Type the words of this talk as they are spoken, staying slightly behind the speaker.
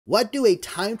What do a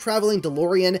time-traveling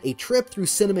DeLorean, a trip through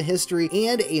cinema history,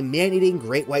 and a man-eating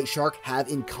great white shark have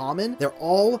in common? They're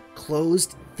all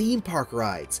closed theme park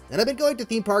rides. And I've been going to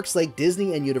theme parks like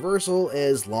Disney and Universal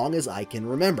as long as I can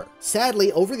remember.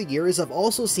 Sadly, over the years, I've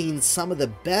also seen some of the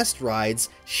best rides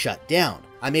shut down.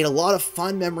 I made a lot of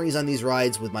fun memories on these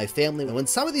rides with my family, and when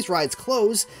some of these rides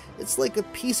close, it's like a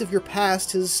piece of your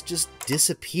past has just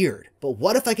disappeared. But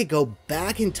what if I could go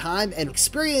back in time and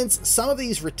experience some of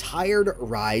these retired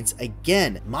rides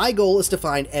again? My goal is to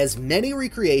find as many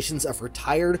recreations of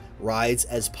retired rides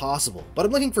as possible, but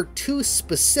I'm looking for 2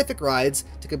 specific rides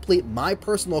to complete my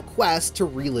personal quest to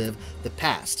relive the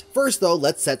past. First though,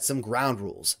 let's set some ground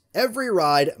rules. Every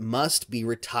ride must be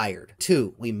retired.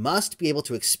 2, we must be able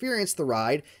to experience the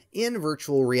ride in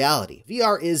virtual reality.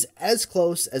 VR is as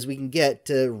close as we can get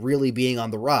to really being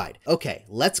on the ride. Okay,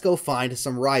 let's go find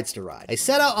some rides to ride. I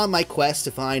set out on my quest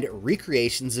to find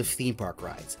recreations of theme park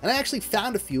rides, and I actually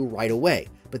found a few right away,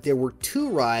 but there were 2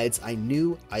 rides I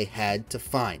knew I had to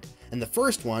find, and the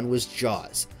first one was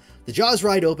Jaws. The Jaws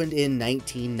ride opened in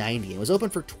 1990 and was open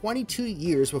for 22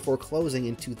 years before closing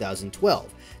in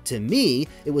 2012. To me,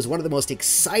 it was one of the most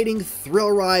exciting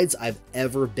thrill rides I've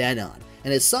ever been on.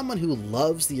 And as someone who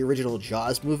loves the original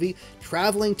Jaws movie,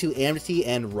 traveling to Amity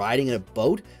and riding in a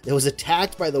boat that was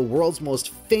attacked by the world's most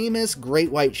famous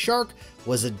great white shark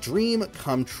was a dream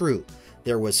come true.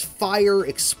 There was fire,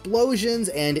 explosions,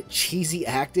 and cheesy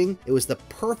acting. It was the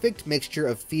perfect mixture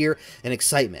of fear and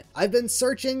excitement. I've been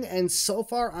searching, and so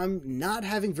far I'm not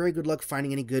having very good luck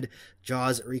finding any good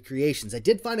Jaws recreations. I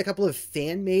did find a couple of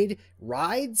fan-made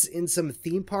rides in some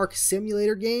theme park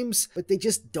simulator games, but they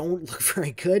just don't look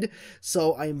very good,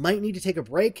 so I might need to take a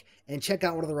break and check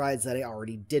out one of the rides that I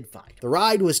already did find. The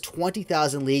ride was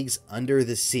 20,000 Leagues Under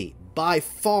the Sea, by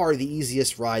far the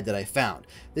easiest ride that I found.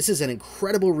 This is an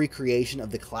incredible recreation of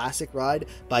the classic ride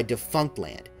by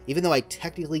Defunctland. Even though I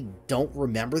technically don't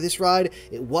remember this ride,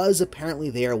 it was apparently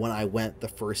there when I went the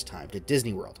first time to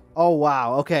Disney World. Oh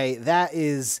wow, okay, that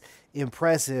is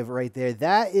impressive right there.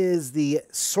 That is the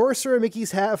Sorcerer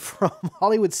Mickey's hat from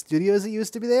Hollywood Studios that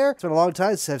used to be there. It's been a long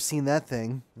time since I've seen that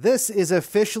thing. This is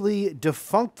officially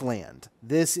Defunctland.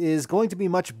 This is going to be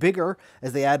much bigger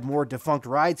as they add more defunct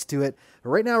rides to it. But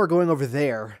right now we're going over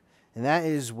there, and that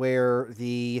is where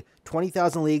the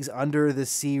 20,000 Leagues Under the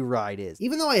Sea ride is.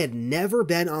 Even though I had never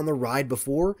been on the ride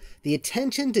before, the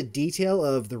attention to detail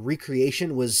of the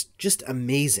recreation was just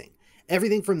amazing.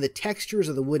 Everything from the textures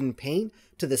of the wooden paint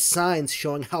to the signs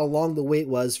showing how long the wait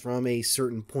was from a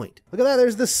certain point. Look at that,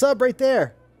 there's the sub right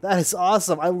there. That is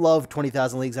awesome. I love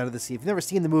 20,000 Leagues Under the Sea. If you've never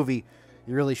seen the movie,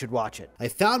 you really should watch it. I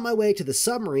found my way to the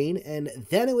submarine, and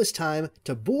then it was time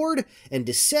to board and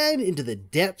descend into the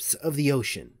depths of the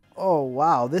ocean. Oh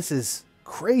wow, this is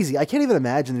crazy. I can't even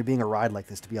imagine there being a ride like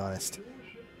this, to be honest.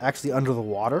 Actually under the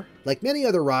water? Like many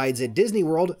other rides at Disney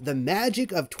World, the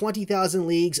magic of 20,000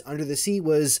 Leagues Under the Sea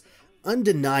was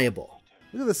undeniable.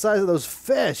 Look at the size of those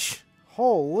fish.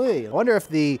 Holy. I wonder if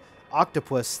the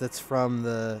octopus that's from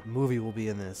the movie will be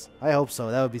in this. I hope so.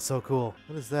 That would be so cool.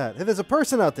 What is that? Hey, there's a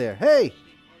person out there. Hey!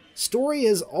 Story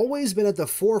has always been at the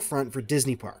forefront for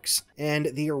Disney parks, and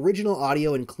the original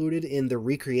audio included in the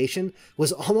recreation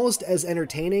was almost as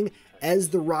entertaining as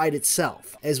the ride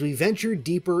itself. As we ventured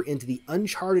deeper into the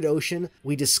uncharted ocean,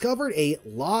 we discovered a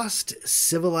lost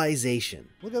civilization.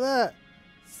 Look at that.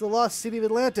 It's the lost city of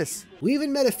Atlantis. We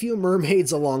even met a few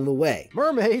mermaids along the way.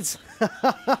 Mermaids?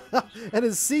 And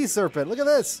a sea serpent. Look at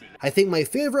this. I think my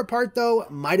favorite part, though,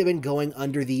 might have been going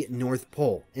under the North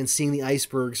Pole and seeing the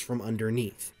icebergs from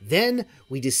underneath. Then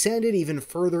we descended even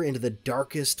further into the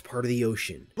darkest part of the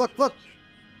ocean. Look, look.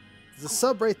 There's a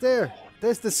sub right there.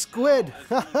 There's the squid.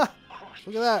 Look at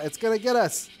that. It's going to get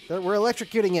us. We're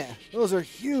electrocuting it. Those are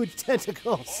huge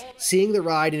tentacles. Seeing the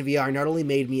ride in VR not only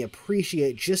made me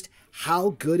appreciate just how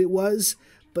good it was,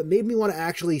 but made me want to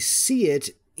actually see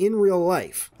it in real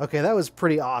life. Okay, that was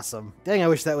pretty awesome. Dang, I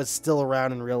wish that was still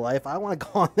around in real life. I want to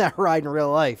go on that ride in real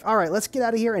life. All right, let's get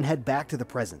out of here and head back to the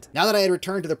present. Now that I had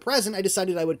returned to the present, I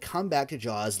decided I would come back to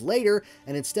Jaws later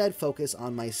and instead focus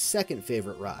on my second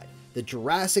favorite ride, the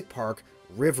Jurassic Park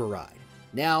River Ride.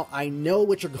 Now, I know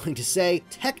what you're going to say,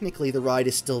 technically the ride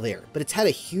is still there, but it's had a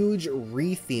huge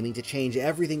retheming to change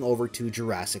everything over to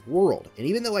Jurassic World. And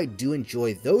even though I do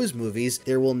enjoy those movies,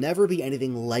 there will never be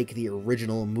anything like the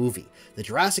original movie. The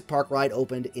Jurassic Park ride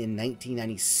opened in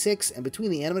 1996, and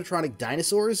between the animatronic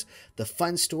dinosaurs, the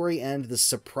fun story, and the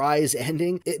surprise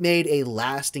ending, it made a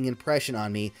lasting impression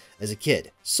on me as a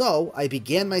kid. So, I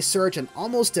began my search and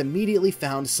almost immediately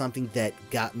found something that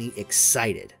got me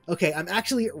excited. Okay, I'm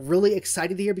actually really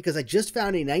excited here because I just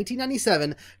found a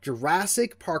 1997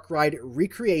 Jurassic Park ride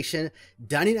recreation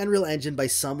done in Unreal Engine by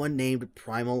someone named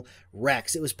Primal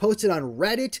Rex. It was posted on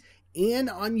Reddit and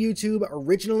on YouTube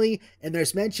originally, and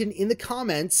there's mention in the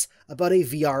comments about a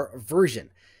VR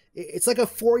version. It's like a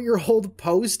 4-year-old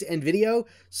post and video,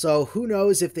 so who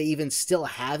knows if they even still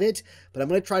have it, but I'm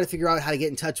going to try to figure out how to get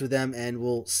in touch with them and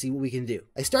we'll see what we can do.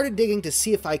 I started digging to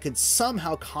see if I could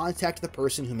somehow contact the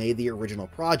person who made the original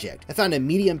project. I found a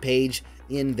Medium page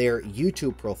in their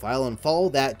YouTube profile and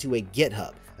followed that to a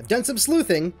GitHub. I've done some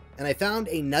sleuthing and I found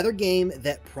another game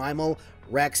that Primal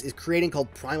Rex is creating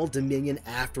called Primal Dominion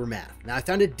Aftermath. Now I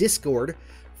found a Discord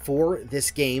for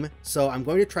this game, so I'm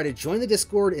going to try to join the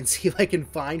Discord and see if I can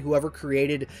find whoever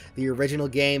created the original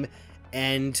game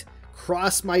and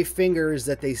cross my fingers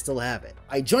that they still have it.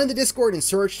 I joined the Discord and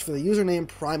searched for the username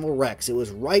Primal Rex. It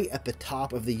was right at the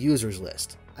top of the users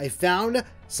list. I found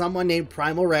someone named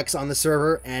Primal Rex on the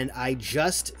server and I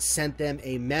just sent them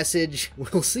a message.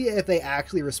 We'll see if they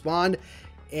actually respond,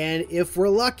 and if we're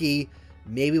lucky,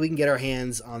 maybe we can get our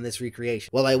hands on this recreation.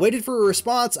 While I waited for a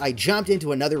response, I jumped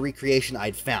into another recreation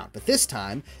I'd found, but this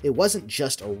time it wasn't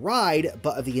just a ride,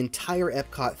 but of the entire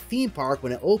Epcot theme park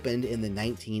when it opened in the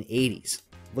 1980s.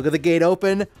 Look at the gate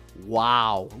open.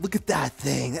 Wow, look at that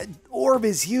thing. That orb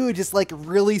is huge. It's like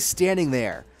really standing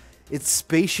there. It's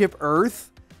Spaceship Earth.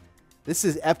 This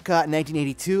is Epcot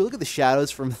 1982. Look at the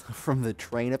shadows from the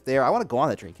train up there. I want to go on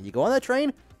that train. Can you go on that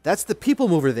train? That's the People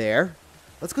Mover there.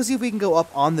 Let's go see if we can go up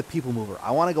on the People Mover.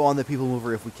 I want to go on the People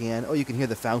Mover if we can. Oh, you can hear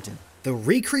the fountain. The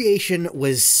recreation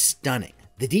was stunning.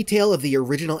 The detail of the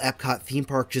original Epcot theme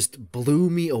park just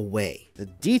blew me away. The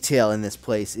detail in this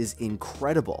place is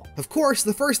incredible. Of course,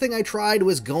 the first thing I tried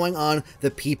was going on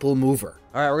the People Mover.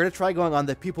 All right, we're going to try going on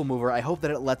the People Mover. I hope that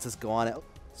it lets us go on it.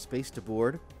 Space to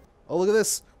board. Oh, look at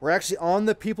this. We're actually on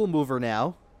the People Mover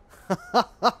now.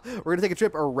 We're going to take a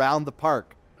trip around the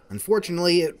park.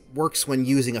 Unfortunately, it works when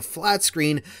using a flat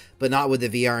screen, but not with the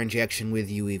VR injection with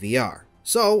UEVR.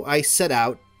 So I set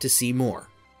out to see more.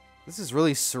 This is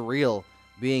really surreal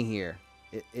being here.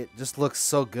 It just looks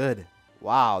so good.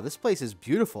 Wow, this place is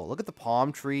beautiful. Look at the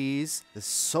palm trees. There's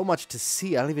so much to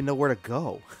see. I don't even know where to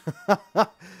go. All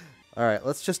right,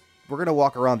 we're going to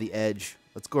walk around the edge.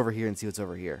 Let's go over here and see what's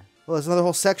over here. Well, there's another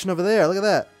whole section over there. Look at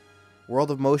that.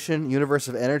 World of Motion, Universe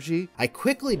of Energy. I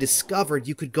quickly discovered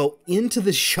you could go into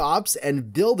the shops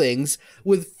and buildings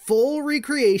with full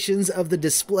recreations of the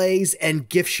displays and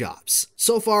gift shops.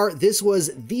 So far, this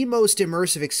was the most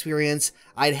immersive experience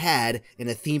I'd had in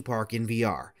a theme park in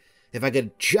VR. If I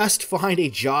could just find a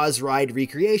Jaws ride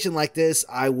recreation like this,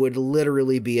 I would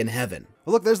literally be in heaven.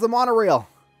 Oh, look, there's the monorail.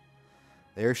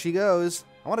 There she goes.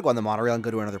 I want to go on the monorail and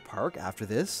go to another park after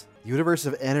this. Universe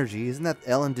of Energy. Isn't that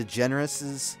Ellen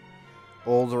DeGeneres'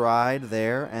 old ride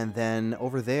there? And then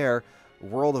over there,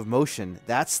 World of Motion.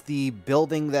 That's the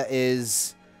building that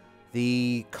is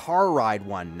the car ride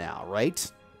one now,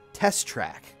 right? Test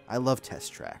Track. I love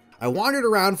Test Track. I wandered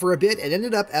around for a bit and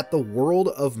ended up at the World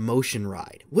of Motion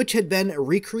ride, which had been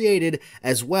recreated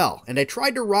as well, and I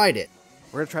tried to ride it.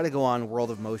 We're going to try to go on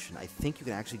World of Motion. I think you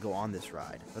can actually go on this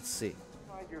ride. Let's see.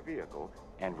 Ride your vehicle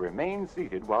and remain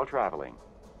seated while traveling.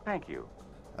 Thank you.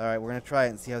 All right, we're going to try it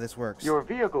and see how this works. Your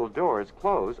vehicle doors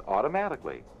close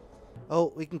automatically.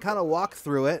 Oh, we can kind of walk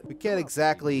through it. We can't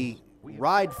exactly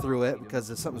ride through it because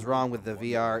something's wrong with the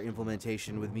VR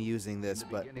implementation with me using this,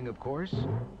 but... Beginning, of course,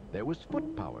 there was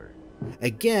foot power.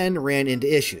 Again, ran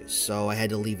into issues, so I had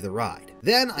to leave the ride.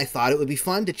 Then I thought it would be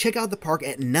fun to check out the park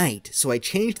at night, so I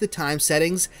changed the time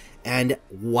settings, and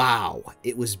wow,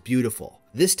 it was beautiful.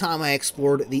 This time I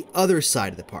explored the other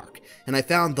side of the park, and I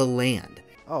found the land.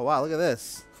 Oh, wow, look at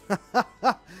this.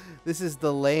 This is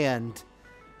the land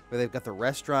where they've got the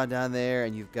restaurant down there,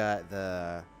 and you've got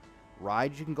the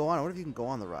ride you can go on. I wonder if you can go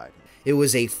on the ride. It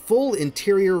was a full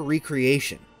interior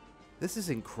recreation. This is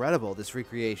incredible, this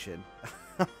recreation.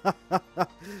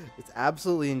 It's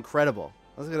absolutely incredible.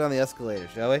 Let's go down the escalator,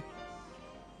 shall we?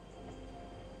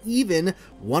 Even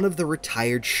one of the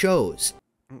retired shows.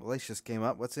 Lace just came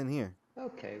up. What's in here?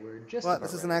 Okay, we're just What? about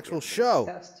This is an ready to actual get to show.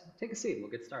 this test. Take a seat and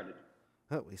we'll get started.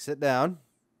 Oh, we sit down.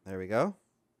 There we go.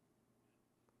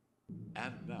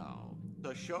 And now,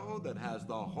 the show that has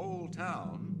the whole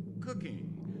town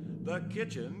cooking, the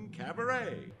Kitchen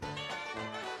Cabaret.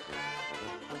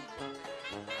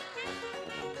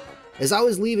 As I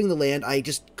was leaving the land, I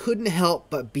just couldn't help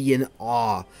but be in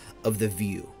awe of the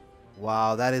view.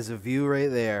 Wow, that is a view right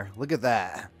there. Look at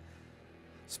that.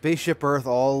 Spaceship Earth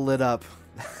all lit up.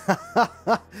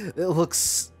 It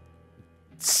looks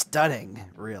stunning,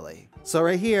 really. So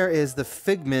right here is the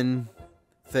Figman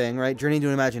thing, right? Journey into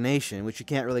Imagination, which you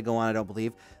can't really go on, I don't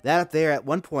believe. That up there at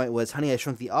one point was Honey, I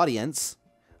Shrunk the Audience.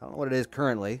 I don't know what it is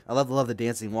currently. I love the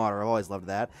dancing water. I've always loved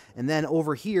that. And then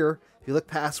over here, if you look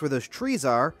past where those trees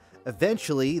are,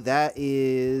 eventually that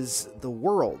is the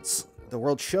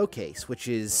World Showcase, which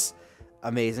is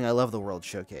amazing. I love the World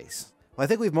Showcase. Well, I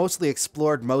think we've mostly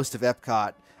explored most of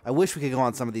Epcot. I wish we could go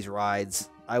on some of these rides.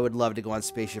 I would love to go on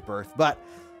Spaceship Earth, but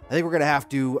I think we're going to have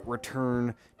to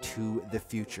return to the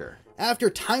future. After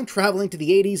time traveling to the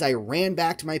 80s, I ran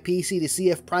back to my PC to see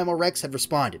if Primal Rex had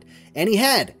responded. And he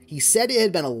had. He said it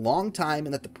had been a long time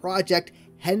and that the project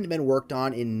hadn't been worked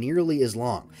on in nearly as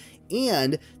long.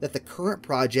 And that the current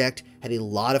project had a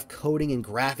lot of coding and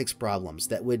graphics problems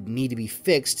that would need to be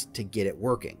fixed to get it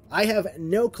working. I have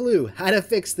no clue how to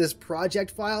fix this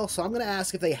project file, so I'm going to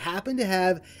ask if they happen to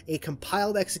have a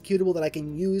compiled executable that I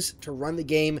can use to run the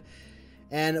game,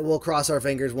 and we'll cross our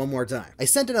fingers one more time. I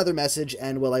sent another message,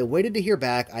 and while I waited to hear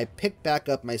back, I picked back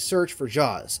up my search for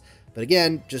Jaws, but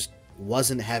again, just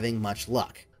wasn't having much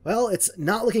luck. Well, it's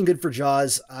not looking good for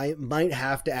Jaws. I might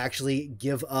have to actually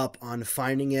give up on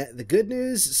finding it. The good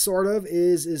news, sort of,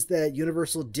 is that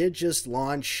Universal did just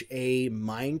launch a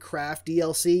Minecraft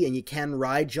DLC, and you can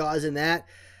ride Jaws in that.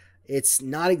 It's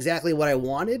not exactly what I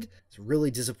wanted. It's really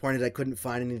disappointed I couldn't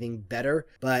find anything better,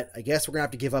 but I guess we're going to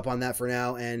have to give up on that for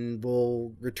now, and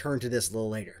we'll return to this a little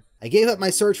later. I gave up my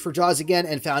search for Jaws again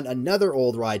and found another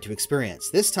old ride to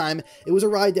experience. This time, it was a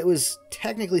ride that was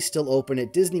technically still open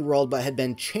at Disney World, but had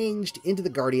been changed into the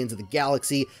Guardians of the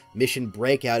Galaxy Mission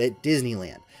Breakout at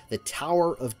Disneyland, the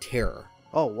Tower of Terror.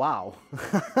 Oh, wow.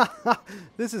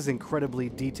 This is incredibly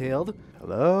detailed.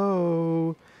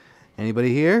 Hello?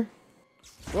 Anybody here?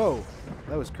 Whoa,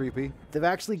 that was creepy. They've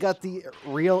actually got the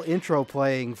real intro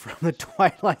playing from the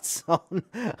Twilight Zone.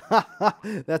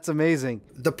 That's amazing.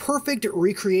 The perfect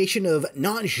recreation of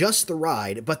not just the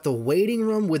ride, but the waiting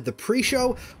room with the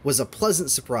pre-show was a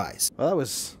pleasant surprise. Well, that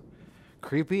was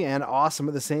creepy and awesome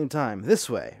at the same time. This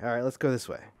way. All right, let's go this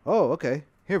way. Oh, okay.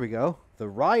 Here we go. The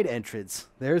ride entrance.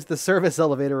 There's the service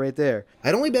elevator right there.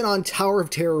 I'd only been on Tower of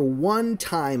Terror one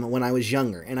time when I was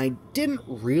younger, and I didn't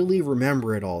really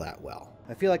remember it all that well.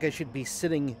 I feel like I should be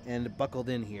sitting and buckled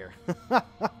in here.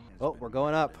 Oh, we're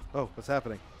going up. Oh, what's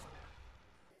happening?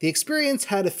 The experience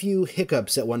had a few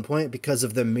hiccups at one point because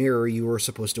of the mirror you were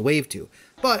supposed to wave to,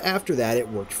 but after that it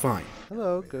worked fine.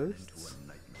 Hello, ghosts.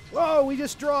 Whoa, we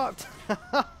just dropped.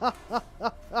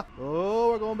 Oh,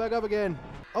 we're going back up again.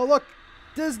 Oh, look,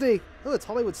 Disney. Oh, it's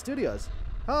Hollywood Studios.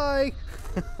 Hi.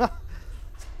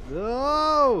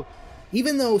 Oh.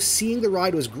 Even though seeing the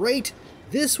ride was great,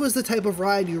 this was the type of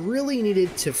ride you really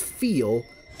needed to feel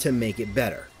to make it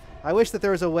better. I wish that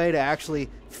there was a way to actually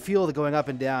feel the going up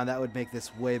and down. That would make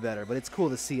this way better, but it's cool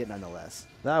to see it nonetheless.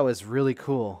 That was really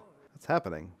cool. What's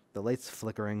happening? The light's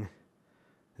flickering.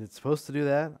 Is it supposed to do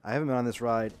that? I haven't been on this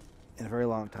ride in a very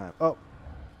long time. Oh.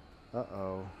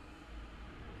 Uh-oh.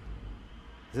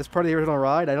 Is this part of the original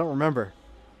ride? I don't remember.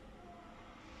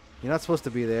 You're not supposed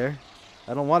to be there.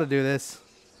 I don't want to do this.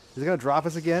 Is it going to drop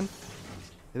us again?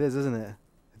 It is, isn't it?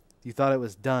 You thought it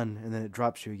was done, and then it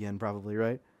drops you again, probably,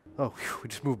 right? Oh, whew, we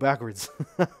just moved backwards.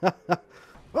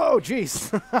 Oh,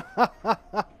 jeez.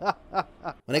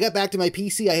 When I got back to my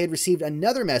PC, I had received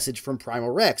another message from Primal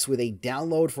Rex with a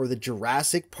download for the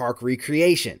Jurassic Park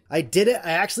recreation. I did it.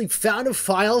 I actually found a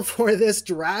file for this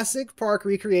Jurassic Park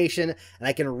recreation, and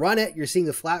I can run it. You're seeing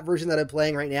the flat version that I'm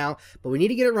playing right now, but we need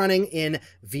to get it running in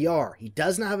VR. He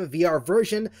does not have a VR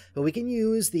version, but we can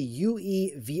use the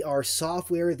UE VR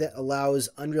software that allows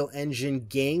Unreal Engine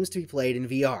games to be played in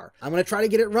VR. I'm going to try to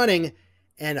get it running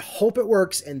and hope it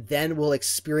works, and then we'll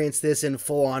experience this in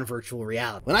full-on virtual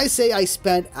reality. When I say I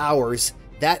spent hours,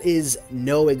 that is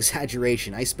no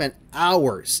exaggeration. I spent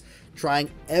hours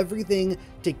trying everything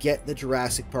to get the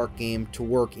Jurassic Park game to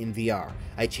work in VR.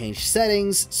 I changed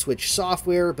settings, switched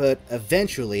software, but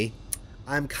eventually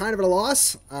I'm kind of at a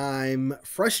loss. I'm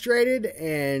frustrated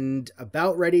and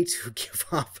about ready to give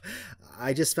up.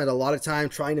 I just spent a lot of time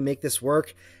trying to make this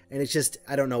work, and it's just,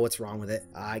 I don't know what's wrong with it.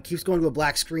 It keeps going to a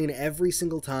black screen every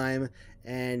single time,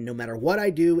 and no matter what I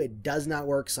do, it does not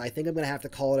work, so I think I'm going to have to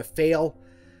call it a fail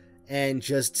and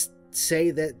just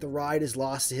say that the ride is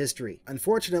lost to history.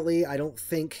 Unfortunately, I don't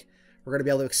think we're going to be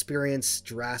able to experience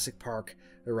Jurassic Park,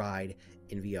 the ride,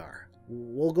 in VR.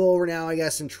 We'll go over now, I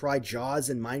guess, and try Jaws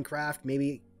and Minecraft.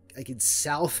 Maybe I could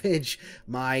salvage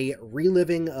my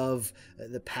reliving of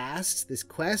the past, this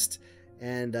quest,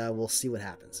 and we'll see what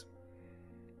happens.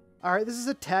 All right, this is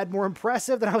a tad more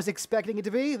impressive than I was expecting it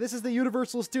to be. This is the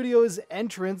Universal Studios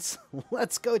entrance.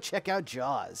 Let's go check out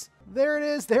Jaws. There it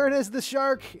is, the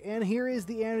shark, and here is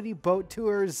the Amity Boat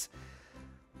Tours.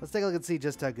 Let's take a look and see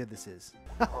just how good this is.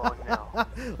 Oh no.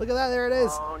 Look at that, there it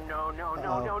is. Oh no, no,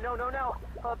 no, no, no, no, no.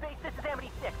 Base, this is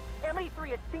Amity 6. Amity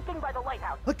 3 is sinking by the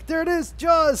lighthouse. Look, there it is,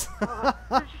 Jaws.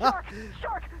 Shark!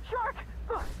 Shark! Shark!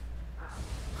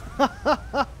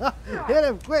 Hit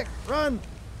him, quick, run.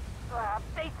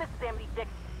 Base, this is Amity 6.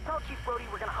 Tell Chief Brody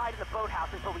we're gonna hide in the boathouse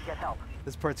until we get help.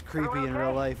 This part's creepy Everyone in okay?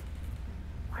 real life.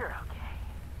 We're okay.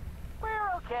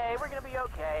 We're okay. We're gonna be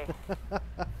okay.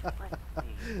 Let's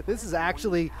see. This is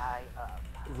actually Tie up.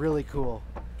 really cool.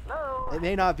 Hello? It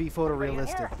may not be Everybody in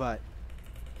photorealistic, here? but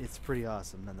it's pretty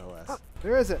awesome nonetheless.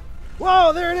 Where is it?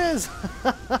 Whoa, there it is!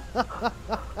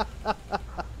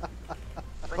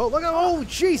 Oh, look at, oh,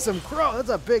 jeez, some crow. That's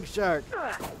a big shark.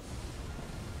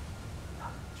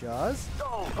 Jaws?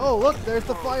 Oh, look, there's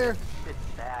the fire. This is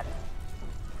bad.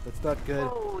 That's not good.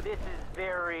 Oh, this is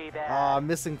very bad. Oh, I'm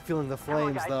missing feeling the Come on,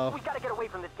 flames, guys. though. We gotta get away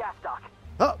from this gas dock.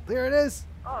 Oh, there it is.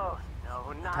 Oh,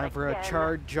 no, not Time for again. a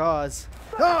charred Jaws.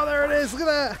 Oh, there it is. Look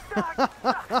at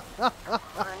that.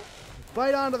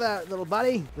 Bite onto that, little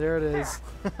buddy. There it is.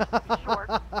 Short.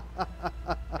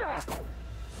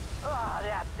 Oh,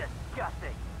 that's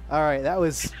disgusting. All right, that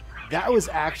was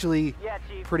actually Yeah,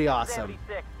 Chief. pretty this is awesome. Amity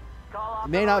 6. Call off It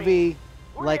may the not Marines.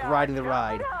 be like We are riding the coming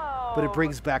ride, but it home.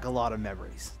 brings back a lot of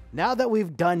memories. Now that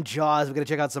we've done Jaws, we're gonna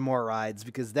check out some more rides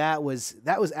because that was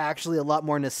actually a lot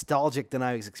more nostalgic than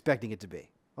I was expecting it to be.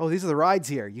 Oh, these are the rides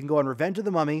here. You can go on Revenge of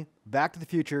the Mummy, Back to the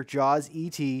Future, Jaws,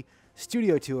 E.T.,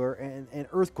 Studio Tour, and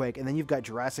Earthquake, and then you've got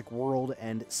Jurassic World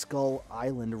and Skull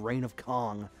Island, Reign of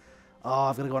Kong. Oh,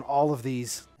 I'm gonna go on all of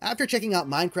these. After checking out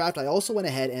Minecraft, I also went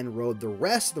ahead and rode the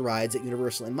rest of the rides at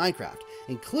Universal in Minecraft,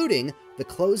 including the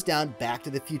closed down Back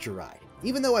to the Future ride.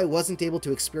 Even though I wasn't able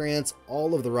to experience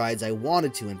all of the rides I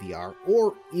wanted to in VR,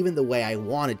 or even the way I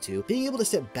wanted to, being able to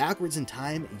step backwards in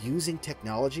time using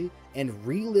technology and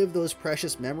relive those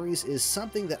precious memories is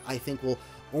something that I think will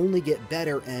only get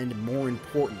better and more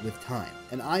important with time.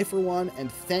 And I, for one, am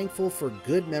thankful for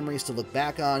good memories to look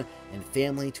back on and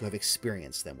family to have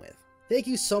experienced them with. Thank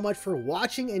you so much for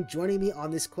watching and joining me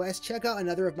on this quest. Check out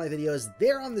another of my videos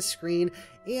there on the screen,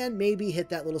 and maybe hit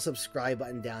that little subscribe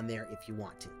button down there if you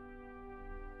want to.